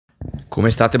Come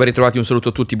state? Ben ritrovati, un saluto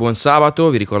a tutti, buon sabato.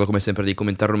 Vi ricordo come sempre di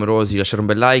commentare numerosi, lasciare un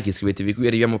bel like, iscrivetevi qui,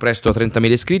 arriviamo presto a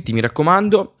 30.000 iscritti, mi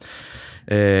raccomando.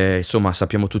 Insomma,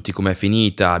 sappiamo tutti com'è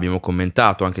finita, abbiamo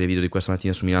commentato anche nel video di questa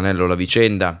mattina su Milanello la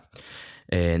vicenda.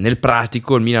 Nel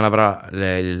pratico il Milan avrà,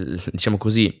 diciamo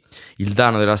così, il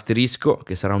danno dell'asterisco,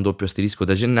 che sarà un doppio asterisco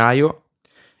da gennaio,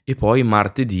 e poi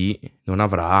martedì non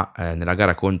avrà, nella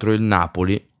gara contro il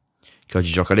Napoli, che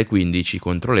oggi gioca alle 15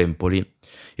 contro l'Empoli,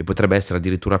 e potrebbe essere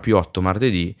addirittura più 8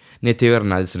 martedì, né Teo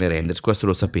Hernandez né Renders, questo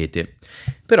lo sapete.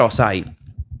 Però sai,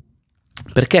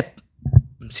 perché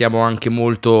siamo anche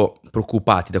molto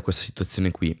preoccupati da questa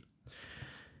situazione qui?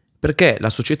 Perché la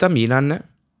società Milan,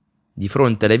 di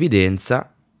fronte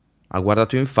all'evidenza, ha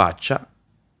guardato in faccia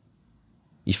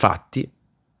i fatti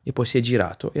e poi si è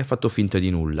girato e ha fatto finta di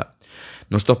nulla.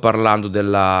 Non sto parlando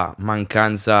della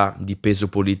mancanza di peso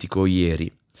politico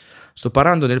ieri, sto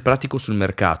parlando nel pratico sul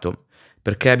mercato,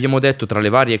 perché abbiamo detto tra le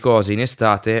varie cose in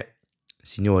estate,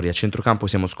 signori, a centrocampo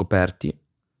siamo scoperti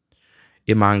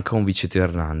e manca un vice Teo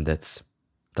Hernandez,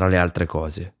 tra le altre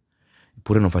cose.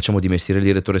 Eppure non facciamo di mestiere il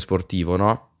direttore sportivo,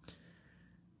 no?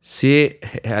 Se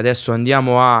adesso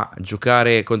andiamo a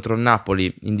giocare contro il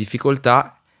Napoli in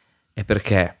difficoltà è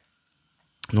perché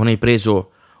non hai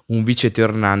preso un vice Teo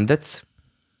Hernandez,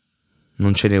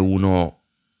 non ce n'è uno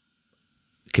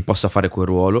che possa fare quel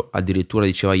ruolo, addirittura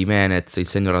diceva Jimenez, il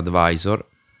senior advisor,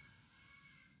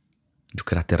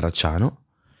 giocherà Terracciano,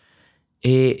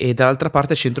 e dall'altra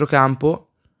parte a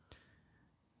centrocampo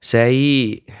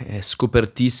sei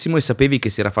scopertissimo e sapevi che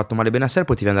si era fatto male Benasser,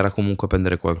 potevi andare comunque a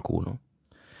prendere qualcuno.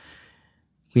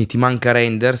 Quindi ti manca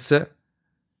Renders,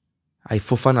 hai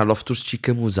Fofana, Loftus-Cheek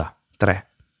e Musà, 3,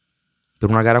 per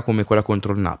una gara come quella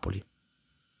contro il Napoli.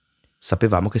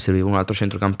 Sapevamo che serviva un altro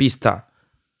centrocampista,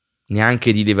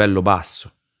 neanche di livello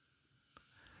basso.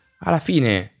 Alla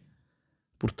fine,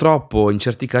 purtroppo, in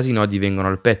certi casi i nodi vengono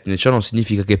al pettine. Ciò non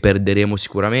significa che perderemo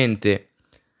sicuramente,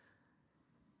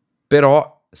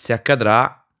 però se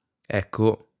accadrà,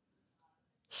 ecco,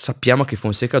 sappiamo che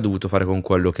Fonseca ha dovuto fare con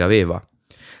quello che aveva.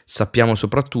 Sappiamo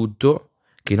soprattutto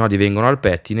che i nodi vengono al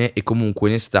pettine e comunque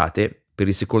in estate, per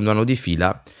il secondo anno di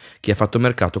fila, chi ha fatto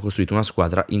mercato ha costruito una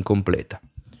squadra incompleta.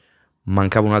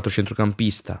 Mancava un altro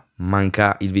centrocampista,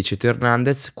 manca il vice Teo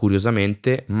Hernandez,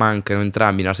 curiosamente mancano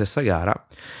entrambi nella stessa gara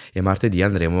e martedì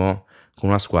andremo con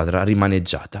una squadra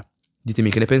rimaneggiata.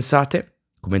 Ditemi che ne pensate,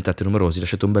 commentate numerosi,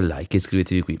 lasciate un bel like e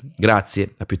iscrivetevi qui.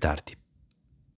 Grazie, a più tardi.